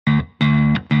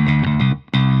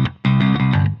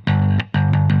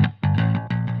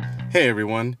Hey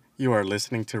everyone, you are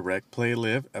listening to Rec Play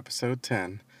Live episode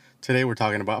 10. Today we're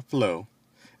talking about flow.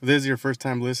 If this is your first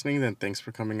time listening, then thanks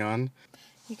for coming on.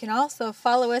 You can also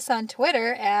follow us on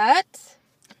Twitter at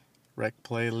Rec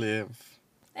Play Live.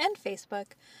 and Facebook.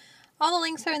 All the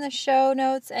links are in the show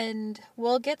notes and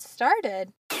we'll get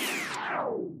started.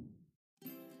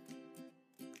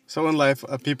 So in life,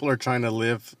 people are trying to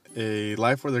live a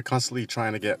life where they're constantly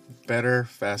trying to get better,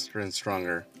 faster, and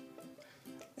stronger.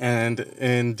 And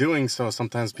in doing so,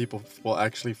 sometimes people will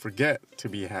actually forget to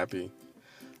be happy.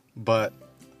 But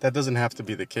that doesn't have to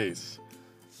be the case.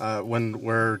 When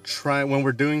we're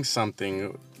doing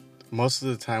something, most of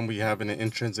the time we have an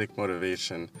intrinsic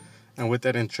motivation. And with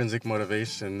that intrinsic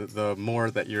motivation, the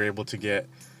more that you're able to get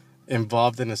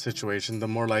involved in a situation, the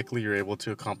more likely you're able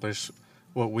to accomplish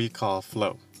what we call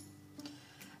flow.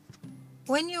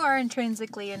 When you are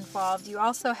intrinsically involved, you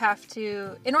also have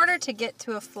to, in order to get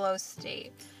to a flow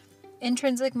state,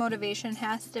 intrinsic motivation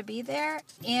has to be there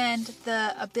and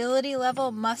the ability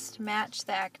level must match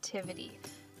the activity,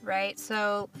 right?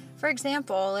 So, for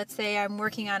example, let's say I'm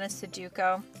working on a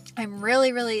Sudoku. I'm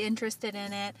really interested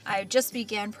in it. I just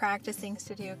began practicing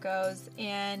Sudokus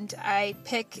and I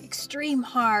pick extreme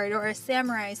hard or a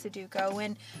samurai Sudoku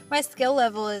when my skill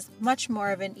level is much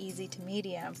more of an easy to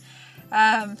medium.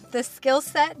 The skill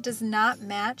set does not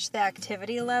match the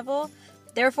activity level.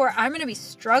 Therefore, I'm going to be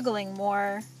struggling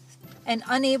more and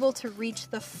unable to reach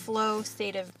the flow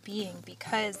state of being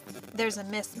because there's a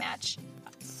mismatch.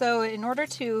 So in order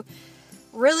to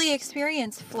really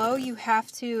experience flow, you have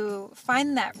to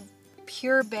find that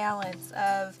pure balance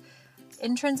of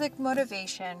intrinsic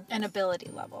motivation and ability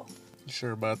level. You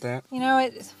sure about that? You know,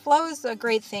 flow is a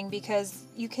great thing because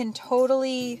you can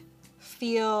totally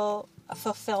feel a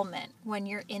fulfillment when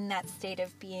you're in that state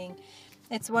of being.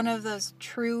 It's one of those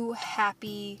true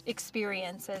happy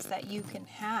experiences that you can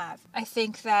have. I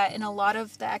think that in a lot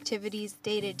of the activities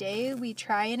day to day, we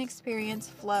try and experience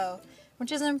flow,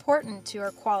 which is important to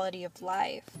our quality of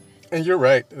life. And you're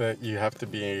right that you have to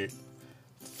be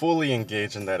fully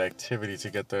engaged in that activity to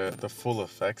get the full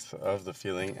effects of the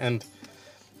feeling. And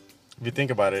if you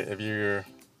think about it,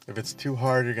 if it's too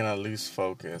hard, you're going to lose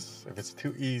focus. If it's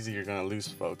too easy, you're going to lose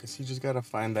focus. You just got to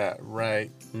find that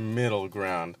right middle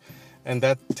ground. And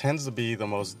that tends to be the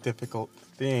most difficult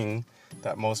thing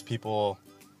that most people,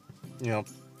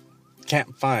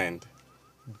 can't find,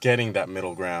 getting that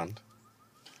middle ground.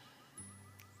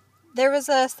 There was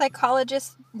a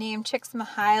psychologist named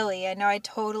Csikszentmihalyi. I know I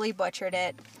totally butchered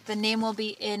it. The name will be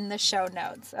in the show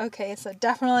notes. Okay, so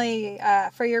definitely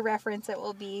for your reference, it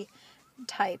will be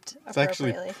typed appropriately.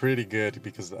 It's actually pretty good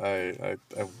because I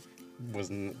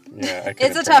wasn't, I couldn't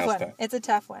It's a tough one. that. It's a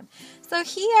tough one. So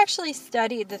he actually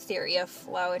studied the theory of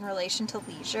flow in relation to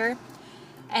leisure,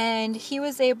 and he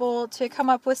was able to come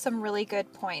up with some really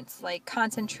good points, like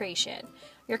concentration.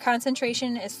 Your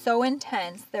concentration is so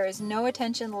intense, there is no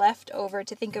attention left over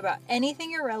to think about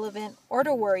anything irrelevant or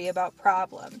to worry about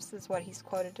problems, is what he's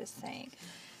quoted as saying.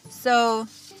 So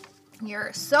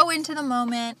you're so into the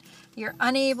moment, you're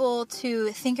unable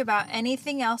to think about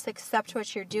anything else except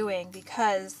what you're doing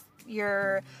because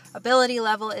your ability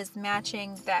level is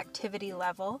matching the activity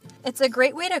level. It's a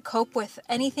great way to cope with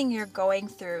anything you're going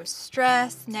through.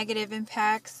 Stress, negative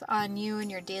impacts on you and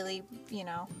your daily,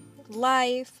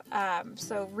 life.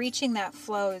 So reaching that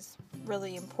flow is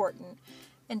really important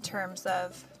in terms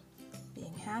of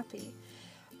being happy.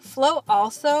 Flow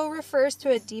also refers to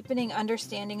a deepening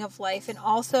understanding of life and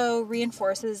also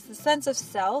reinforces the sense of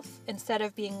self instead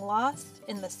of being lost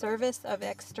in the service of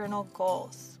external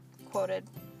goals. Quoted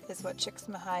is what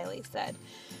Csikszentmihalyi said.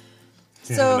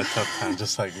 You're having a tough time,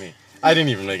 just like me. I didn't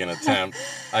even make an attempt.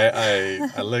 I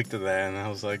looked at that and I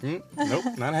was like, nope,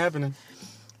 not happening.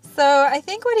 So I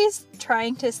think what he's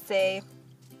trying to say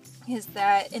is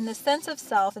that in the sense of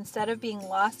self, instead of being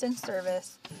lost in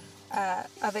service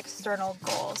of external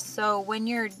goals. So when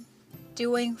you're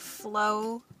doing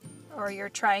flow or you're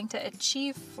trying to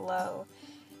achieve flow,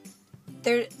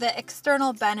 the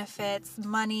external benefits,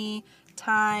 money,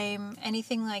 time,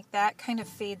 anything like that kind of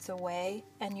fades away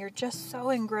and you're just so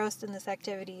engrossed in this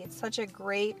activity. It's such a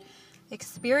great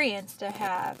experience to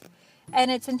have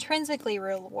and it's intrinsically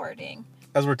rewarding.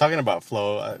 As we're talking about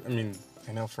flow,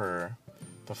 I know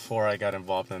before I got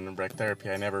involved in rec therapy,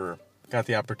 I never got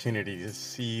the opportunity to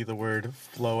see the word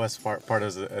flow as part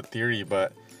of a theory,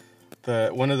 but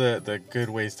one of the good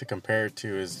ways to compare it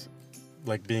to is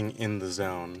like being in the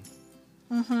zone.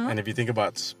 Mm-hmm. And if you think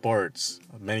about sports,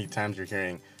 many times you're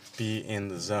hearing be in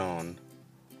the zone.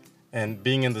 And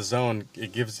being in the zone,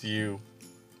 it gives you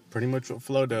pretty much what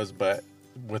flow does, but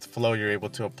with flow you're able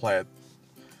to apply it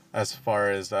as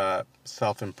far as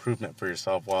self-improvement for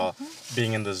yourself, while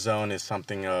being in the zone is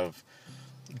something of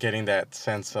getting that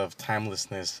sense of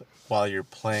timelessness while you're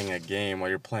playing a game, while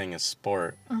you're playing a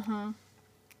sport.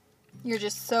 You're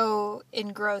just so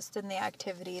engrossed in the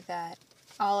activity that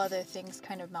all other things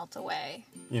kind of melt away.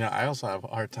 I also have a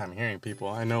hard time hearing people.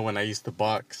 I know when I used to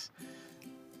box,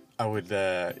 I would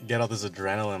get all this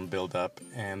adrenaline build up,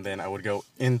 and then I would go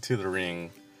into the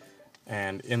ring.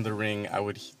 And in the ring,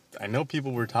 I know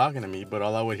people were talking to me, but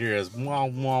all I would hear is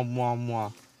mwah, mwah, mwah,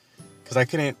 mwah. Because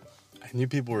I knew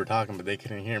people were talking, but they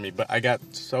couldn't hear me. But I got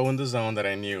so in the zone that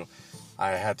I knew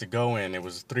I had to go in. It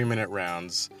was 3-minute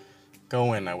rounds.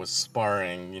 Go in, I was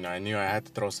sparring. I knew I had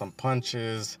to throw some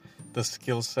punches. The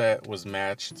skill set was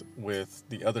matched with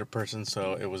the other person,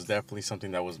 so it was definitely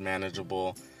something that was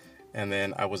manageable. And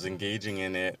then I was engaging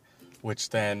in it, which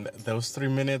then those 3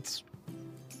 minutes,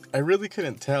 I really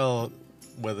couldn't tell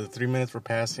whether 3 minutes were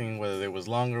passing, whether it was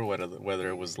longer, whether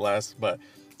it was less. But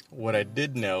what I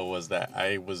did know was that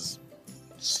I was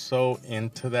so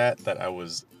into that I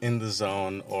was in the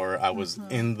zone, or I was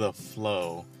in the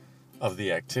flow of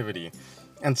the activity.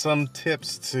 And some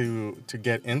tips to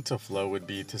get into flow would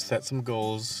be to set some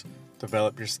goals,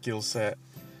 develop your skill set,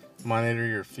 monitor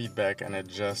your feedback, and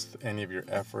adjust any of your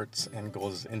efforts and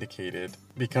goals as indicated.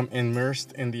 Become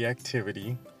immersed in the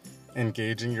activity,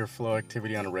 engage in your flow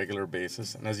activity on a regular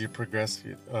basis, and as you progress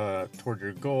toward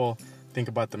your goal, think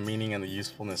about the meaning and the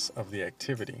usefulness of the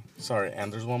activity.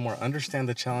 And there's one more. Understand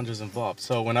the challenges involved.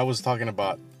 So when I was talking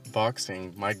about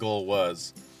boxing, my goal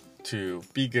was to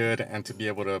be good and to be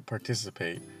able to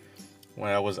participate.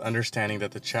 When I was understanding that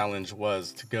the challenge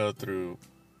was to go through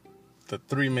the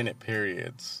 3-minute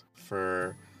periods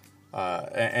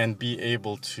and be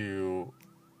able to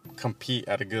compete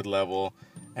at a good level,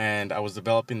 and I was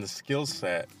developing the skill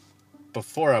set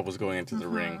before I was going into the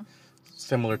ring,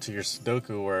 similar to your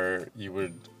Sudoku, where you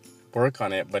would work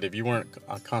on it, but if you weren't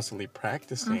constantly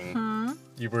practicing,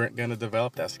 you weren't going to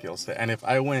develop that skill set. And if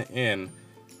I went in,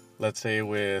 let's say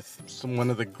with one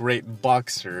of the great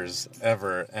boxers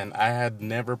ever, and I had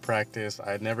never practiced,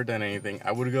 I had never done anything,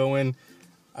 I would go in,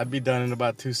 I'd be done in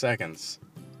about 2 seconds.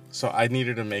 So I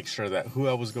needed to make sure that who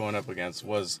I was going up against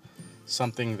was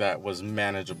something that was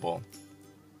manageable.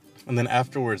 And then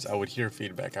afterwards, I would hear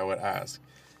feedback. I would ask,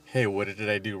 hey, what did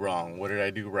I do wrong? What did I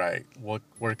do right?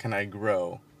 Where can I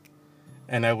grow?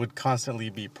 And I would constantly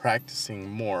be practicing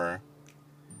more.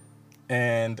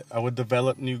 And I would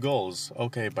develop new goals.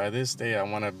 Okay, by this day, I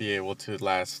want to be able to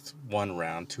last 1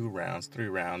 round, 2 rounds, 3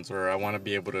 rounds, or I want to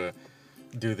be able to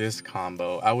do this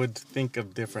combo. I would think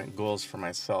of different goals for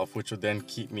myself, which would then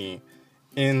keep me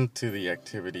into the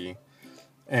activity.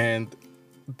 And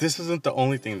this isn't the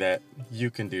only thing that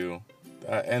you can do.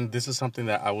 And this is something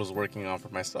that I was working on for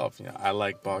myself. I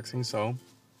like boxing, so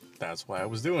that's why I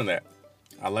was doing that.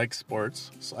 I like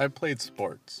sports, so I played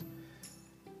sports.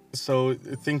 So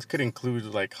things could include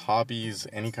like hobbies,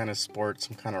 any kind of sport,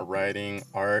 some kind of writing,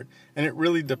 art, and it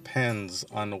really depends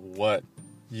on what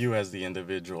you as the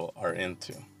individual are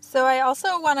into. So I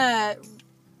also want to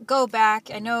go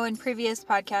back. I know in previous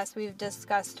podcasts we've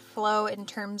discussed flow in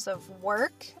terms of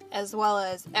work as well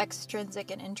as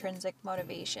extrinsic and intrinsic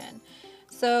motivation.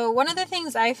 So one of the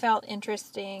things I felt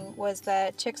interesting was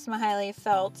that Csikszentmihalyi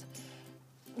felt,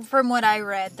 from what I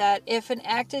read, that if an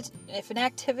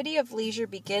activity of leisure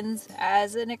begins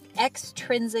as an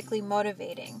extrinsically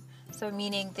motivating, so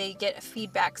meaning they get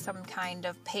feedback, some kind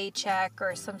of paycheck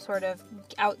or some sort of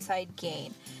outside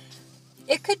gain,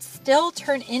 it could still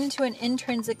turn into an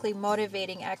intrinsically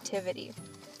motivating activity.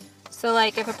 So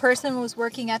like if a person was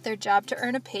working at their job to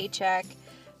earn a paycheck,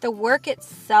 the work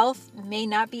itself may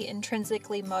not be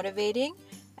intrinsically motivating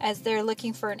as they're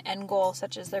looking for an end goal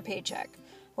such as their paycheck.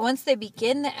 Once they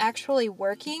begin actually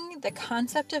working, the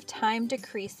concept of time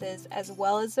decreases as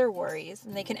well as their worries,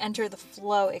 and they can enter the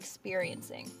flow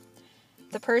experiencing.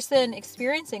 The person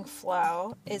experiencing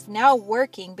flow is now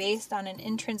working based on an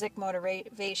intrinsic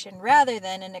motivation rather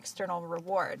than an external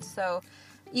reward. So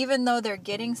even though they're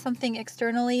getting something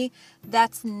externally,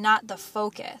 that's not the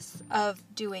focus of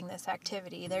doing this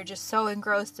activity. They're just so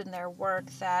engrossed in their work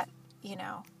that,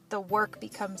 the work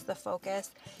becomes the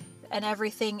focus. And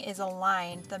everything is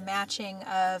aligned. The matching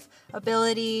of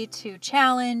ability to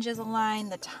challenge is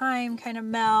aligned. The time kind of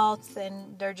melts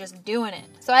and they're just doing it.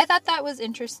 So I thought that was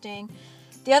interesting.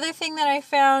 The other thing that I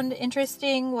found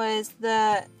interesting was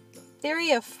the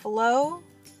theory of flow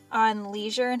on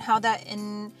leisure and how that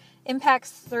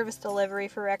impacts service delivery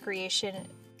for recreation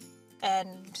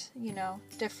and,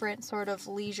 different sort of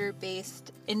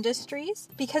leisure-based industries,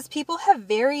 because people have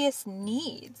various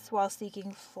needs while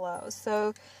seeking flow.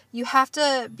 So you have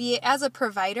to be, as a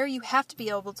provider, you have to be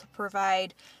able to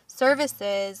provide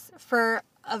services for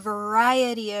a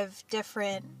variety of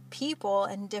different people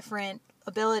and different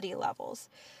ability levels.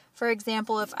 For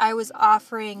example, if I was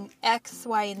offering X,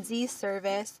 Y, and Z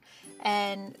service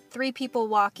and 3 people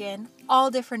walk in, all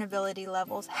different ability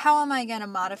levels, how am I going to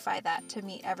modify that to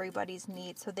meet everybody's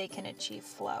needs so they can achieve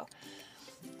flow?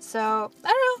 So, I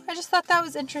don't know, I just thought that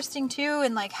was interesting too,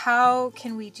 and how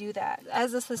can we do that?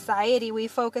 As a society, we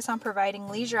focus on providing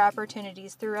leisure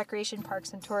opportunities through recreation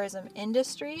parks and tourism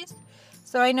industries.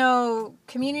 So I know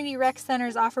community rec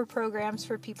centers offer programs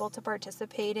for people to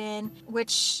participate in,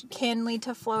 which can lead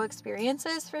to flow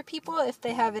experiences for people if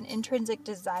they have an intrinsic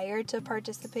desire to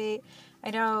participate.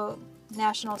 I know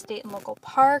national, state, and local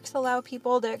parks allow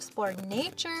people to explore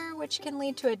nature, which can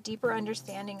lead to a deeper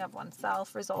understanding of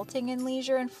oneself, resulting in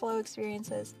leisure and flow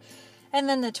experiences. And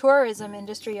then the tourism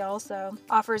industry also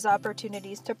offers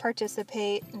opportunities to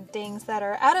participate in things that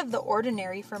are out of the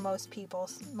ordinary for most people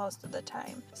most of the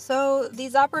time. So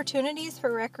these opportunities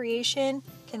for recreation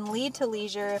can lead to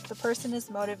leisure if the person is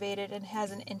motivated and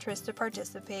has an interest to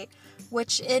participate,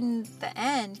 which in the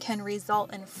end can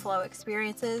result in flow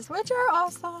experiences, which are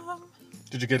awesome.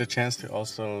 Did you get a chance to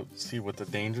also see what the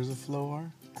dangers of flow are?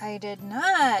 I did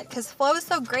not, because flow is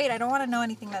so great. I don't want to know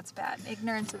anything that's bad.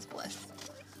 Ignorance is bliss.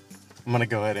 I'm going to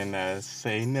go ahead and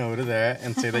say no to that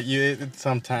and say that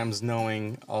sometimes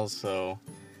knowing also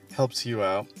helps you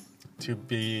out to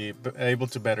be able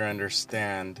to better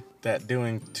understand that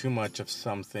doing too much of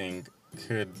something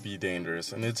could be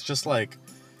dangerous. And it's just like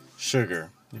sugar.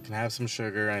 You can have some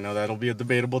sugar. I know that'll be a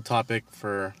debatable topic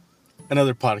for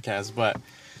another podcast, but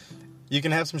you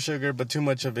can have some sugar, but too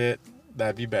much of it,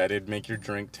 that'd be bad. It'd make your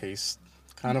drink taste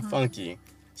kind of funky.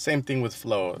 Same thing with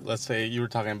flow. Let's say you were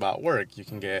talking about work. You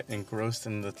can get engrossed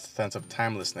in the sense of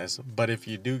timelessness. But if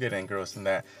you do get engrossed in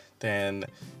that, then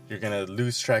you're going to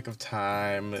lose track of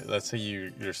time. Let's say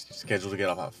you're scheduled to get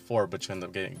off at 4, but you end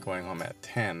up going home at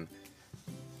 10.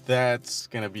 That's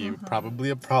going to be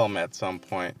probably a problem at some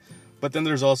point. But then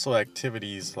there's also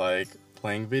activities like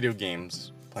playing video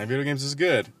games. Playing video games is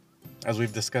good. As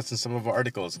we've discussed in some of our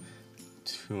articles,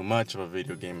 too much of a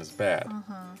video game is bad.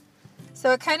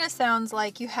 So it kind of sounds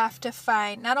like you have to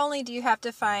find, not only do you have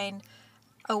to find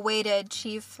a way to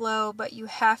achieve flow, but you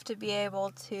have to be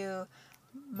able to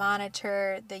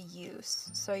monitor the use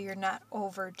so you're not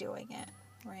overdoing it,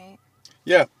 right?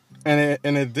 Yeah, and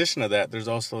in addition to that, there's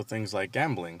also things like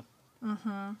gambling.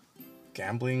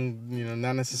 Gambling,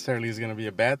 not necessarily is going to be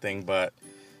a bad thing, but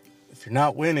if you're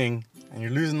not winning and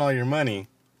you're losing all your money,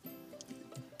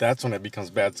 that's when it becomes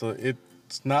bad. So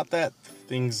it's not that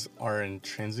things are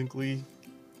inherently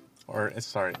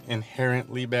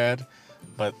bad,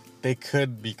 but they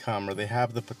could become, or they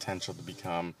have the potential to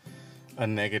become, a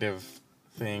negative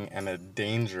thing and a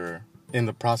danger in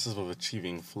the process of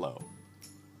achieving flow.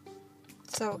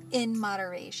 So in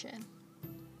moderation.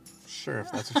 Sure,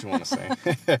 if that's what you want to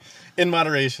say. In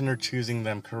moderation, or choosing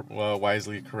them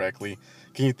wisely, correctly.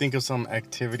 Can you think of some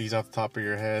activities off the top of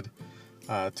your head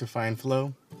to find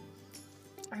flow?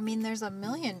 I mean, there's a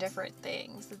million different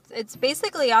things. It's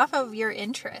basically off of your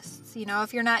interests.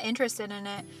 If you're not interested in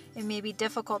it, it may be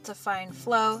difficult to find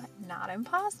flow. Not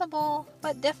impossible,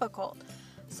 but difficult.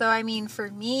 So, I mean, for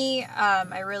me,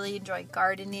 I really enjoy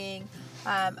gardening.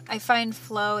 I find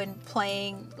flow in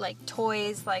playing,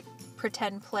 toys,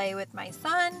 pretend play with my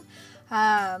son.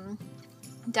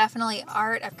 Definitely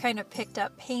art. I've kind of picked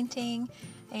up painting,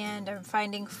 and I'm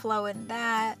finding flow in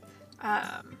that.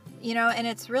 And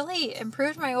it's really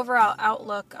improved my overall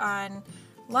outlook on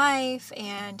life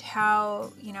and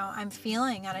how, I'm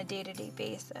feeling on a day-to-day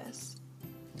basis.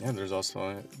 Yeah, there's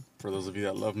also, for those of you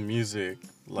that love music,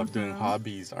 love doing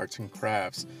hobbies, arts and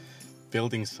crafts,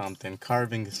 building something,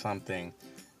 carving something,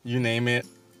 you name it,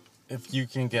 if you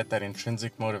can get that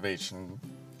intrinsic motivation,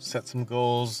 set some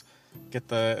goals,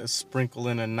 sprinkle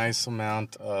in a nice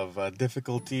amount of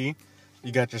difficulty,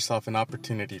 you got yourself an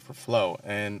opportunity for flow.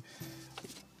 And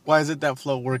why is it that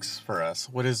flow works for us?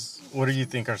 What do you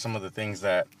think are some of the things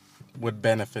that would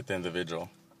benefit the individual?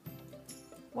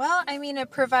 Well, I mean, it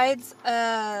provides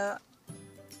an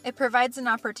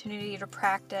opportunity to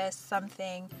practice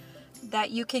something that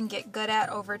you can get good at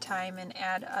over time and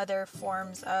add other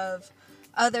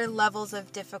levels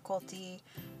of difficulty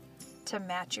to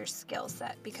match your skill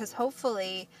set. Because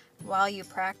hopefully, while you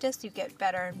practice, you get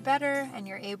better and better, and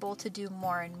you're able to do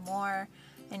more and more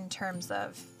in terms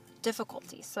of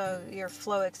difficulty, so your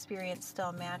flow experience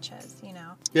still matches.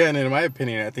 Yeah, and in my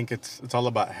opinion, I think it's all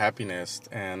about happiness,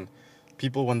 and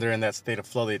people, when they're in that state of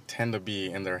flow, they tend to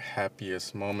be in their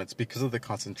happiest moments because of the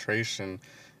concentration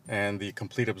and the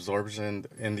complete absorption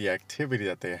in the activity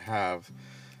that they have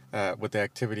with the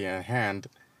activity at hand.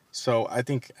 So I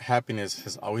think happiness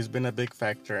has always been a big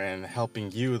factor in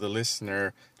helping you, the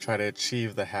listener, try to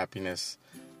achieve the happiness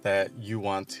that you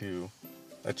want to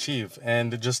achieve.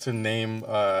 And just to name,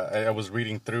 I was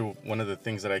reading through, one of the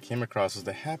things that I came across was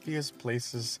the happiest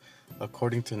places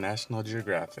according to National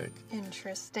Geographic.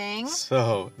 Interesting.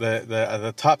 So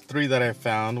the top 3 that I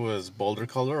found was Boulder,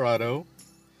 Colorado,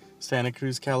 Santa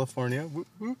Cruz, California,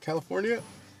 California,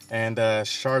 and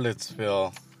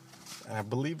Charlottesville. I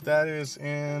believe that is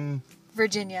in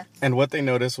Virginia. And what they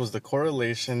noticed was the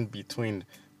correlation between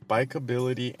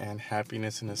bikeability and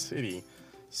happiness in a city.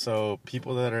 So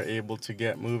people that are able to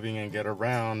get moving and get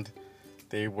around,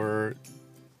 they were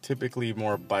typically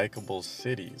more bikeable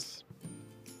cities,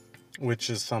 which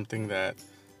is something that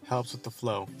helps with the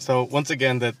flow. So once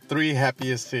again, the 3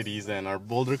 happiest cities then are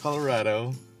Boulder,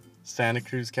 Colorado, Santa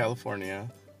Cruz, California,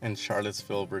 and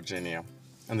Charlottesville, Virginia.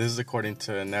 And this is according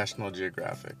to National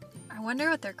Geographic. I wonder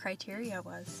what their criteria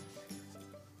was.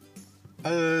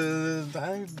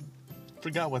 I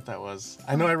forgot what that was.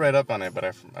 I know I read up on it, but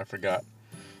I forgot.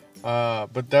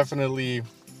 But definitely,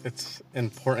 it's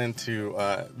important to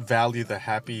value the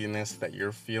happiness that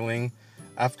you're feeling.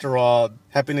 After all,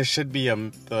 happiness should be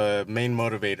the main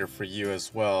motivator for you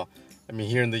as well. I mean,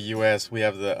 here in the U.S., we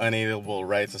have the unalienable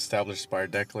rights established by our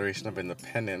Declaration of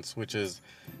Independence, which is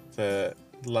the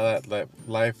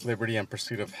life, liberty, and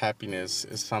pursuit of happiness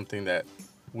is something that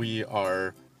we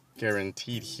are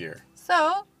guaranteed here.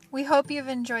 So, we hope you've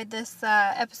enjoyed this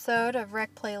episode of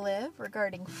Rec, Play, Live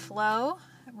regarding flow.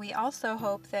 We also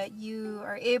hope that you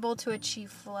are able to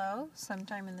achieve flow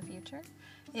sometime in the future.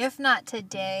 If not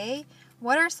today,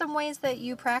 what are some ways that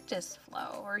you practice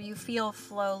flow or you feel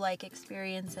flow-like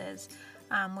experiences?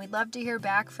 We'd love to hear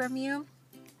back from you.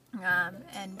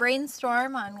 And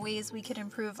brainstorm on ways we could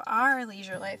improve our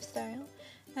leisure lifestyle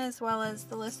as well as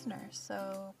the listeners.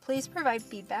 So please provide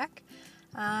feedback.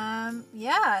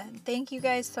 Thank you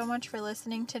guys so much for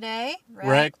listening today.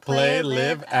 Rec, play,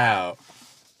 live out.